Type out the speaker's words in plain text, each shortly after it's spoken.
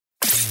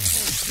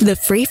The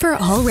Free for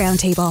All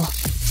Roundtable.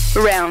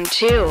 Round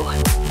 2.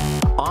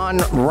 On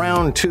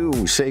round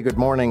 2, say good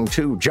morning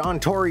to John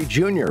Tory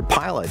Jr.,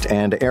 pilot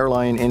and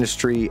airline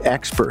industry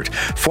expert,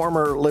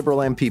 former Liberal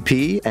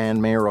MPP and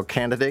mayoral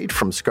candidate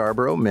from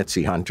Scarborough,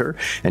 Mitzie Hunter.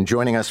 And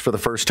joining us for the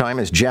first time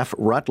is Jeff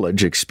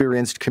Rutledge,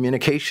 experienced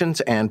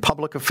communications and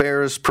public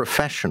affairs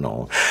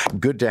professional.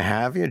 Good to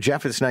have you.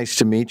 Jeff, it's nice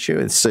to meet you.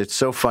 It's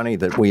so funny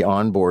that we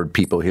onboard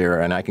people here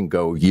and I can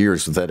go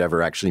years without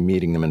ever actually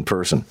meeting them in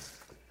person.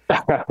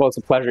 Well, it's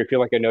a pleasure. I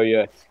feel like I know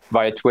you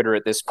via Twitter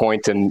at this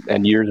point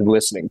and years of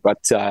listening. But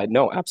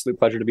no, absolute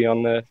pleasure to be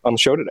on the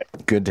show today.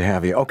 Good to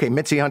have you. Okay,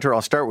 Mitzie Hunter,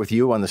 I'll start with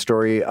you on the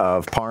story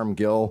of Parm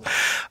Gill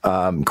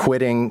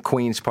quitting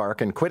Queen's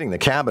Park and quitting the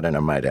cabinet, I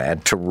might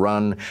add, to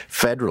run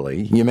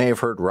federally. You may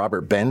have heard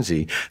Robert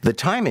Benzie. The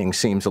timing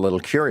seems a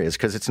little curious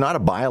because it's not a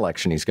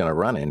by-election he's going to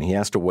run in. He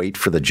has to wait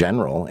for the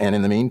general. And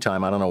in the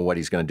meantime, I don't know what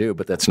he's going to do,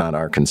 but that's not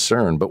our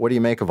concern. But what do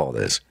you make of all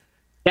this?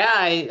 Yeah,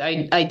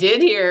 I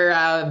did hear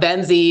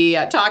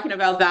Benzie talking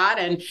about that.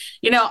 And,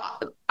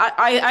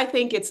 I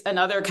think it's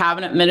another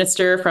cabinet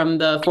minister from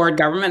the Ford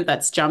government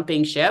that's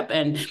jumping ship.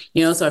 And,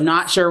 so I'm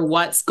not sure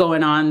what's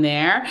going on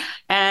there.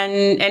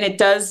 And it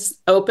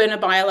does open a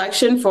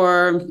by-election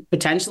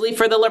potentially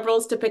for the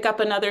Liberals to pick up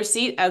another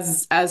seat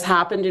as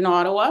happened in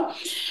Ottawa.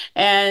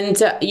 And,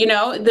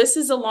 this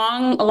is a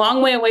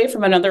long way away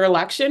from another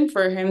election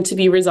for him to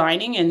be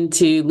resigning and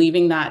to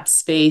leaving that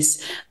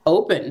space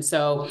open.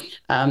 So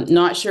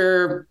not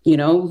sure,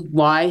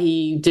 why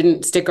he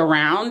didn't stick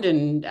around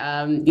and,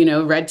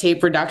 red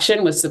tape reduction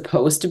was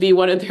supposed to be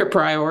one of their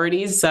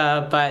priorities,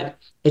 but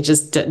it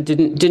just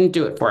didn't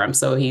do it for him.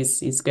 So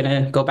he's going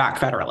to go back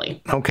federally.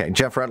 Okay,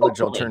 Jeff Rutledge,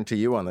 hopefully. I'll turn to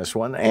you on this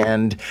one.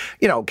 And,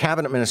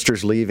 cabinet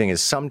ministers leaving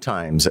is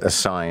sometimes a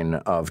sign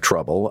of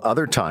trouble.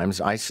 Other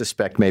times, I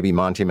suspect maybe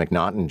Monty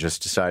McNaughton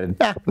just decided,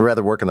 I'd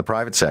rather work in the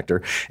private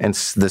sector. And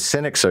the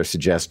cynics are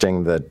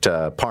suggesting that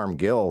Parm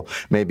Gill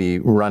may be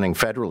running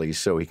federally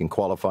so he can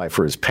qualify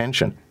for his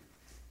pension.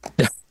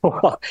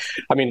 Well,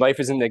 I mean, life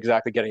isn't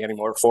exactly getting any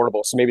more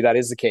affordable, so maybe that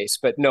is the case.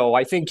 But no,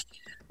 I think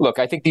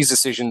these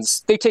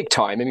decisions, they take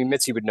time. I mean,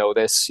 Mitzie would know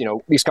this.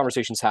 These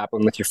conversations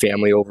happen with your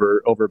family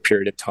over a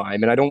period of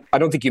time, and I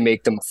don't think you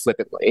make them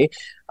flippantly.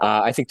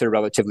 I think they're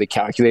relatively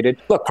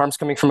calculated. Look, Parm's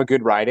coming from a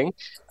good riding.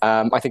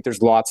 I think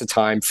there's lots of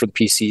time for the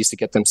PCs to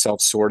get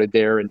themselves sorted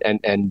there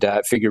and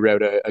figure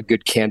out a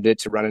good candidate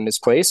to run in his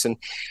place. And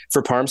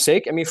for Parm's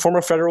sake, I mean,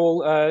 former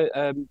federal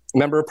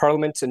member of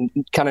parliament and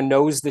kind of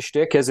knows the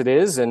shtick as it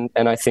is, and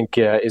I think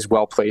is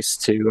well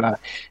placed to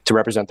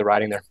represent the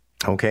riding there.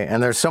 Okay,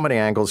 and there's so many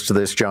angles to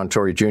this, John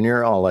Tory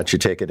Jr. I'll let you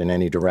take it in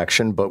any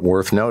direction, but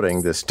worth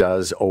noting, this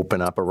does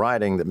open up a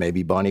riding that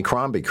maybe Bonnie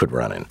Crombie could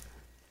run in.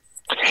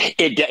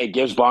 It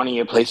gives Bonnie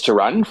a place to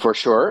run, for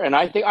sure. And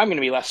I think I'm going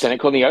to be less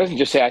cynical than the others and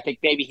just say I think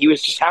maybe he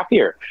was just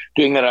happier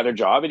doing that other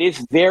job. It is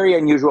very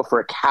unusual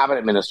for a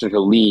cabinet minister to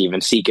leave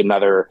and seek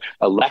another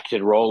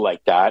elected role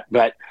like that,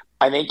 but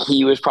I think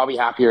he was probably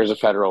happier as a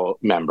federal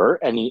member,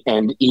 and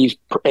he's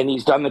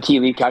done the tea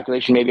leave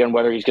calculation maybe on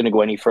whether he's going to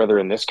go any further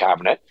in this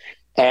cabinet.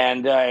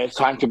 And it's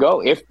time to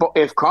go.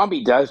 If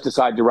Crombie does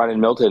decide to run in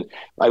Milton,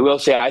 I will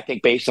say I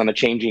think based on the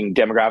changing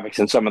demographics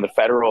and some of the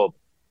federal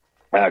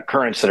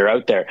currents that are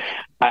out there,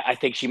 I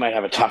think she might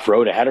have a tough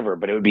road ahead of her.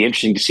 But it would be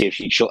interesting to see if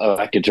she's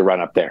elected to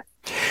run up there.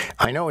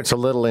 I know it's a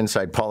little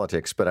inside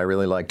politics, but I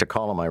really liked a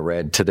column I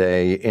read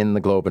today in the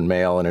Globe and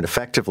Mail, and it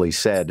effectively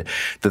said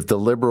that the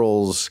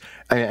Liberals,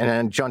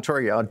 and John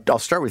Tory, I'll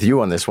start with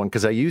you on this one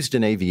because I used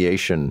an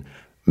aviation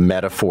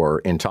metaphor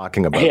in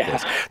talking about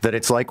this, that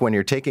it's like when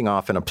you're taking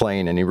off in a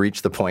plane and you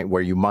reach the point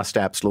where you must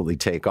absolutely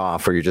take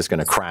off or you're just going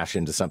to crash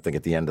into something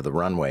at the end of the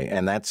runway.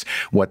 And that's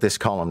what this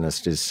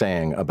columnist is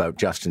saying about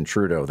Justin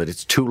Trudeau, that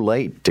it's too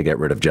late to get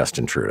rid of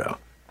Justin Trudeau.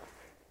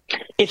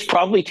 It's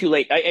probably too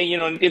late.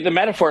 The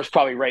metaphor is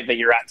probably right that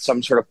you're at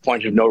some sort of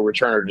point of no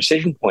return or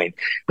decision point.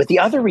 But the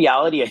other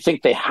reality I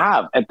think they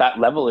have at that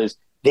level is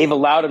they've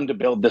allowed him to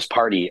build this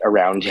party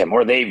around him,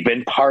 or they've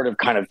been part of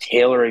kind of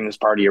tailoring this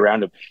party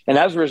around him. And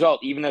as a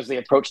result, even as they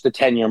approach the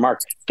 10-year mark,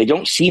 they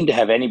don't seem to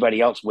have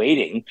anybody else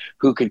waiting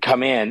who could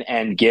come in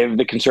and give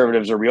the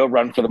Conservatives a real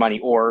run for the money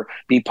or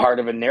be part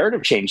of a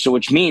narrative change. So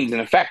which means, in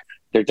effect,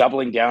 they're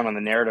doubling down on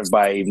the narrative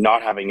by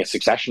not having a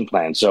succession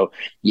plan. So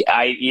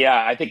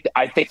I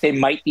think they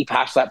might be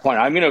past that point.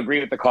 I'm going to agree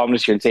with the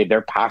columnist here and say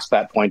they're past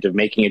that point of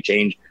making a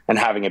change and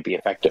having it be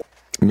effective.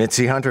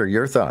 Mitzie Hunter,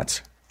 your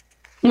thoughts?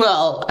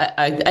 Well,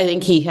 I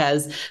think he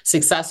has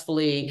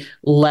successfully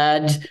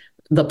led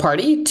the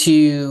party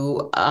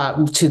to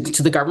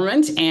the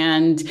government,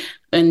 and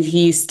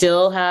he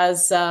still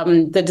has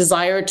the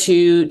desire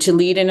to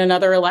lead in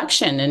another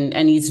election,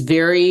 and he's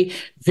very,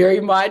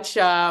 very much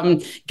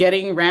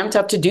getting ramped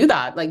up to do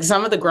that. Like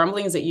some of the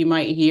grumblings that you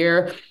might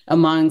hear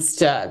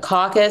amongst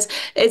caucus,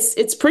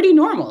 it's pretty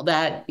normal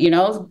that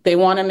they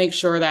want to make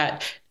sure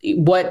that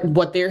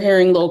what they're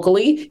hearing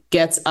locally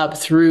gets up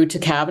through to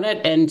cabinet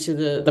and to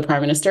the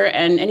prime minister,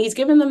 and he's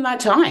given them that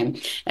time,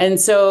 and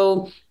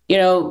so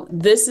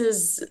this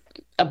is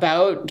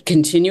about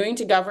continuing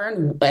to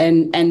govern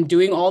and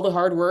doing all the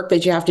hard work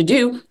that you have to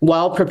do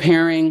while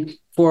preparing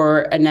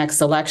for a next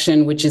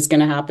election, which is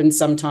going to happen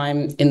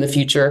sometime in the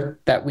future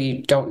that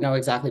we don't know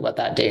exactly what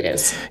that date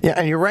is. Yeah,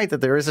 and you're right that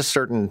there is a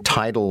certain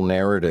tidal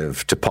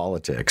narrative to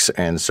politics.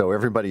 And so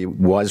everybody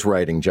was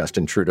writing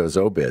Justin Trudeau's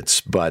obits,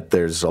 but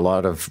there's a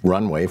lot of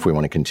runway if we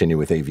want to continue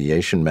with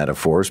aviation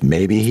metaphors.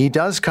 Maybe he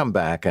does come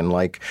back and,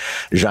 like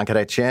Jean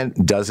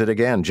Chrétien, does it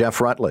again. Jeff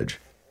Rutledge.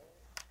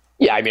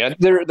 Yeah, I mean,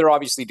 they're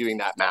obviously doing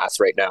that math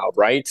right now,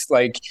 right?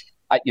 Like,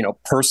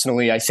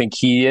 personally, I think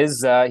he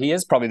is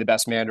probably the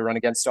best man to run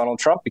against Donald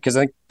Trump, because I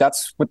think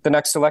that's what the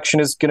next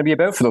election is going to be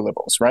about for the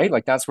Liberals, right?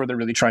 Like, that's where they're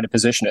really trying to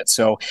position it.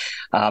 So,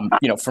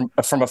 from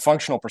a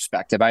functional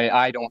perspective,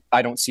 I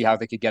don't see how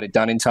they could get it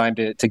done in time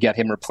to get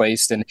him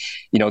replaced. And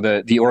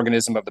the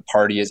organism of the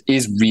party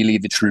is really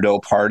the Trudeau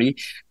party.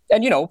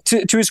 And,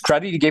 to his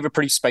credit, he gave a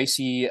pretty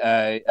spicy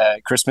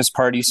Christmas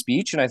party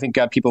speech, and I think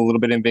got people a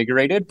little bit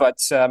invigorated. But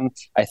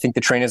I think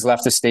the train has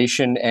left the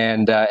station,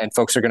 and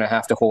folks are going to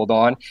have to hold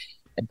on.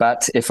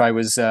 But if I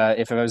was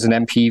an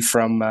MP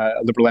from a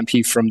Liberal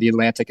MP from the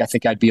Atlantic, I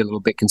think I'd be a little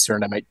bit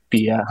concerned. I might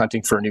be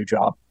hunting for a new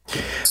job.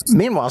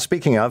 Meanwhile,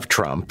 speaking of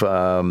Trump,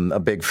 a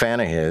big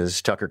fan of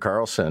his, Tucker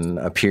Carlson,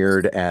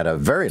 appeared at a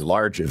very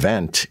large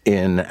event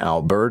in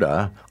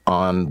Alberta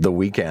on the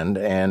weekend,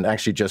 and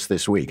actually just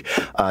this week.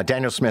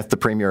 Daniel Smith, the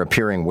premier,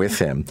 appearing with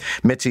him.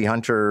 Mitzie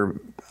Hunter,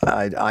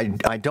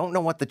 I don't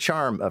know what the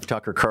charm of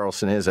Tucker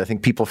Carlson is. I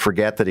think people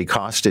forget that he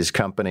cost his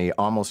company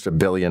almost $1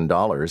 billion,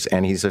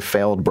 and he's a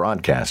failed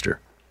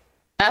broadcaster.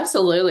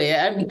 Absolutely.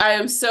 I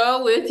am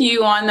so with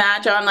you on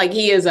that, John. Like,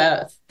 he is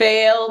a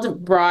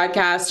failed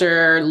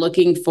broadcaster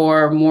looking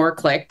for more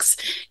clicks.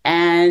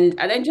 And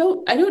I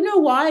don't know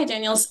why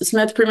Daniel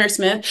Smith, Premier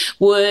Smith,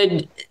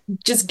 would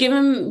just give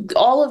him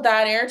all of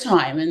that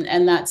airtime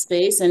and that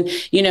space. And,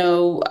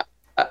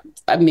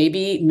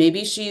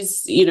 maybe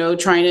she's,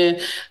 trying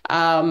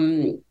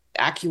to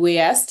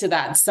acquiesce to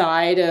that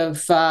side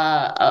of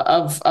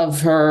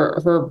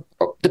her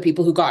the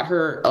people who got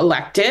her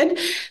elected,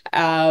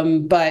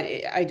 but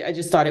I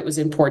just thought it was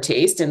in poor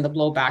taste, and the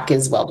blowback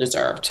is well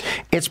deserved.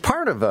 It's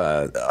part of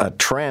a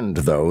trend,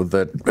 though,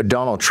 that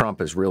Donald Trump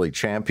has really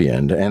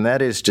championed, and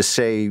that is to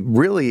say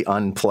really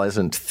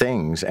unpleasant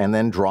things and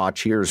then draw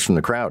cheers from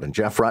the crowd. And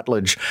Jeff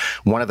Rutledge,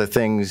 one of the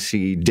things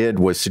he did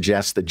was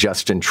suggest that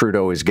Justin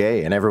Trudeau is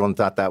gay, and everyone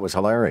thought that was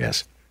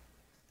hilarious.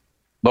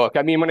 Look,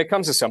 I mean, when it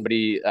comes to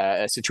somebody,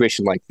 a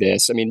situation like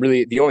this, I mean,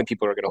 really, the only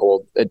people who are going to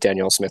hold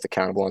Danielle Smith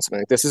accountable on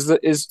something like this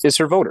is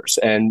her voters,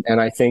 and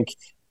I think,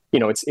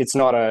 it's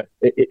not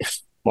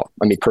well,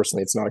 I mean,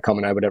 personally, it's not a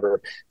comment I would ever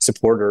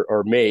support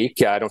or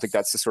make. I don't think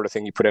that's the sort of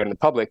thing you put out in the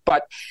public.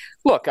 But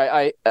look,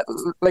 I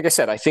like I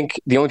said, I think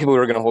the only people who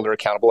are going to hold her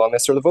accountable on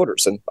this are the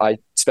voters. And I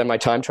spend my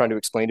time trying to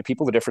explain to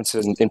people the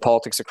differences in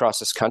politics across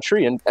this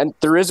country. And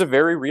there is a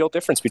very real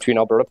difference between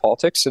Alberta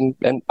politics and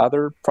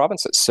other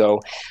provinces.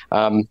 So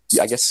I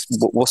guess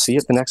we'll see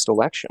at the next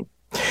election.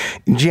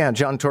 Yeah,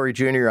 John Tory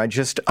Jr., I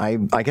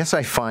guess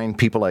I find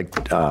people like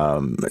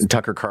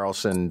Tucker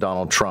Carlson,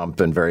 Donald Trump,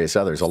 and various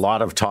others, a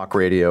lot of talk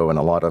radio and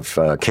a lot of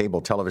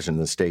cable television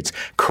in the States,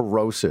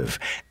 corrosive.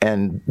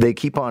 And they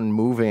keep on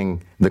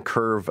moving the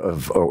curve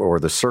of, or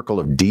the circle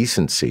of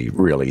decency,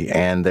 really,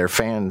 and their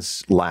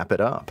fans lap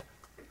it up.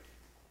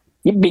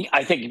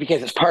 I think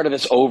because it's part of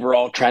this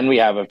overall trend we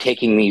have of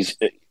taking these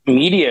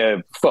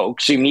media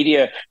folks,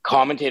 media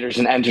commentators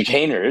and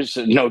entertainers,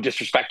 no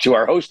disrespect to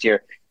our host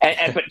here,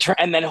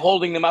 and then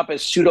holding them up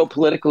as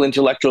pseudo-political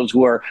intellectuals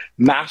who are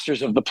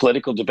masters of the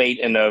political debate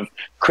and of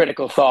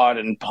critical thought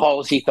and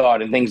policy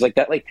thought and things like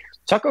that. Like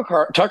Tucker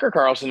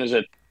Carlson is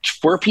a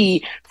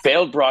twerpy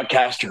failed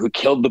broadcaster who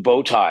killed the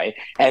bow tie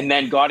and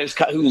then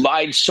who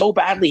lied so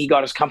badly he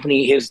got his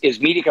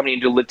media company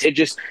into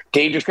litigious,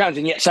 dangerous grounds,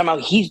 and yet somehow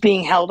he's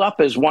being held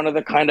up as one of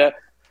the kind of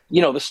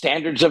the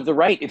standards of the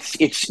right.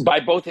 It's by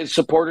both his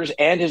supporters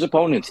and his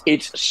opponents.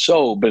 It's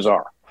so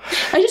bizarre.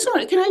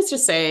 Can I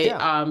just say,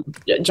 yeah.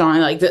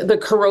 John, like the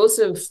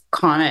corrosive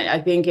comment,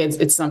 I think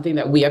it's something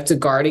that we have to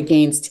guard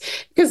against,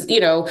 because,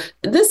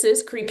 this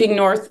is creeping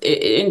north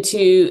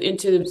into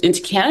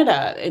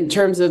Canada in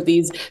terms of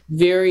these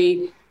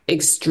very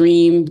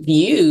extreme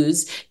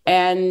views,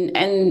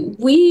 and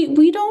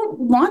we don't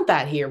want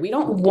that here. We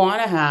don't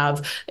want to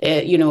have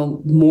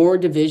more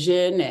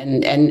division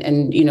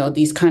and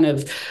these kind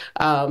of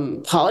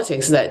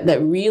politics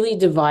that really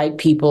divide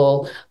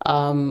people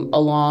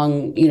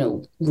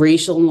along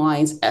racial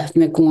lines,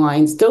 ethnic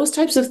lines, those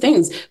types of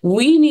things.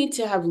 We need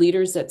to have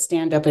leaders that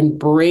stand up and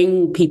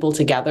bring people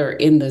together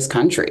in this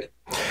country.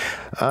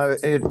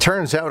 It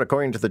turns out,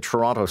 according to the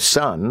Toronto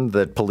Sun,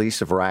 that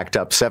police have racked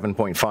up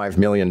 $7.5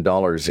 million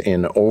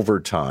in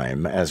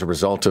overtime as a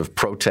result of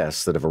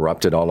protests that have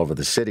erupted all over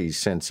the city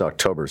since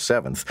October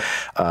 7th.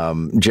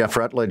 Jeff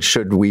Rutledge,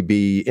 should we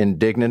be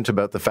indignant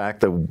about the fact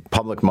that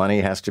public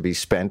money has to be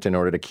spent in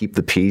order to keep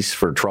the peace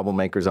for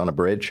troublemakers on a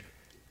bridge?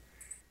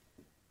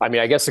 I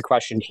mean, I guess the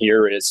question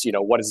here is,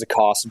 what is the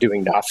cost of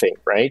doing nothing,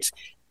 right?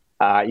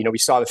 We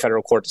saw the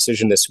federal court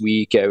decision this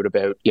week out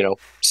about,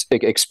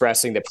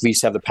 expressing that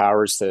police have the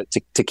powers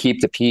to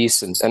keep the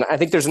peace. And I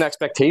think there's an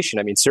expectation.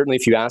 I mean, certainly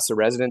if you ask the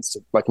residents,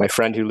 like my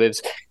friend who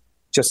lives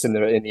just in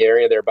the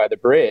area there by the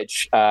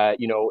bridge,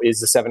 is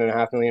the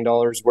 $7.5 million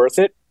worth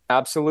it?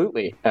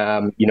 Absolutely.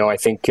 I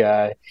think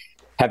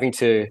having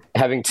to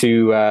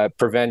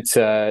prevent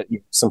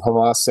some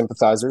Hamas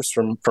sympathizers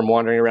from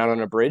wandering around on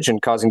a bridge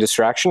and causing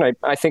distraction,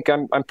 I think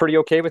I'm pretty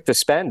okay with the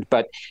spend.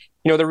 But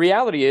the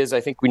reality is,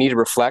 I think we need to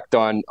reflect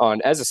on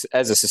as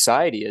a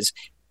society is,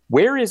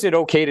 where is it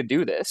okay to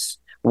do this?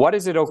 What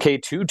is it okay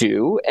to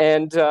do,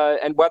 and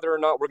whether or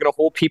not we're going to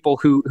hold people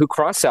who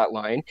cross that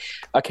line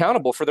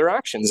accountable for their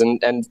actions.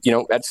 And at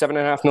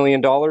 $7.5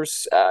 million,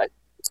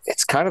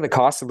 it's kind of the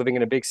cost of living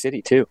in a big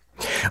city too.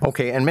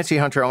 Okay, and Mitzie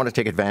Hunter, I want to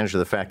take advantage of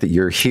the fact that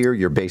you're here.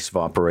 Your base of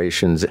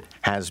operations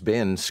has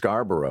been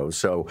Scarborough.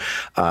 So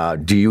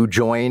do you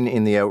join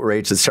in the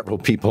outrage that several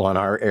people on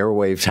our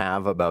airwaves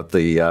have about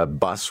the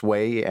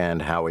busway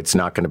and how it's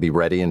not going to be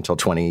ready until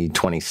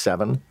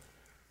 2027?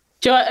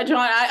 John,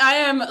 I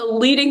am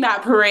leading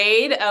that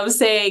parade of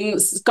saying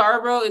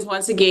Scarborough is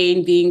once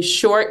again being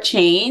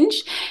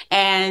shortchanged.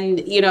 And,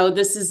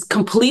 this is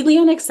completely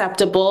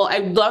unacceptable.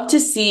 I'd love to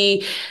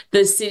see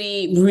the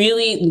city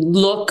really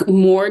look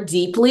more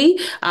deeply.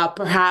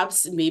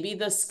 Perhaps maybe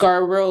the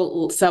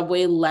Scarborough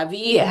subway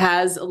levy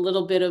has a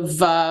little bit of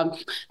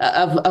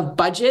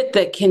budget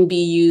that can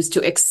be used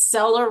to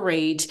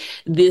accelerate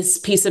this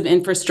piece of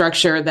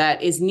infrastructure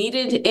that is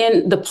needed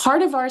in the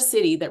part of our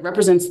city that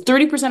represents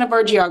 30% of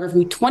our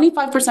geography,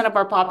 25% of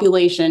our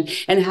population,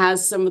 and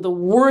has some of the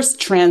worst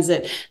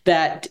transit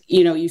that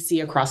you see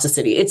across the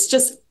city. It's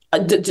just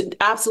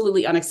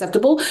absolutely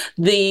unacceptable.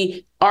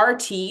 The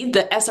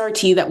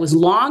SRT that was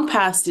long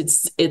past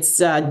its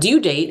due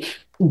date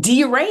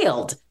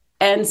derailed.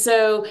 And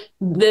so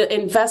the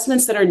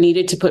investments that are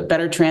needed to put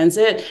better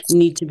transit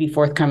need to be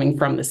forthcoming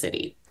from the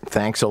city.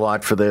 Thanks a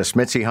lot for this.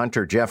 Mitzie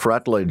Hunter, Jeff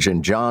Rutledge,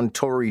 and John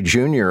Tory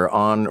Jr.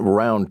 on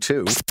round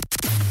 2.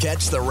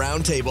 Catch the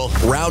Roundtable.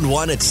 Round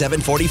 1 at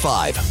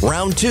 7:45.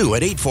 Round 2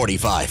 at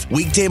 8:45.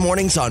 Weekday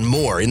mornings on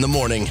More in the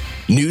Morning.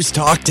 News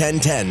Talk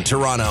 1010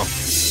 Toronto.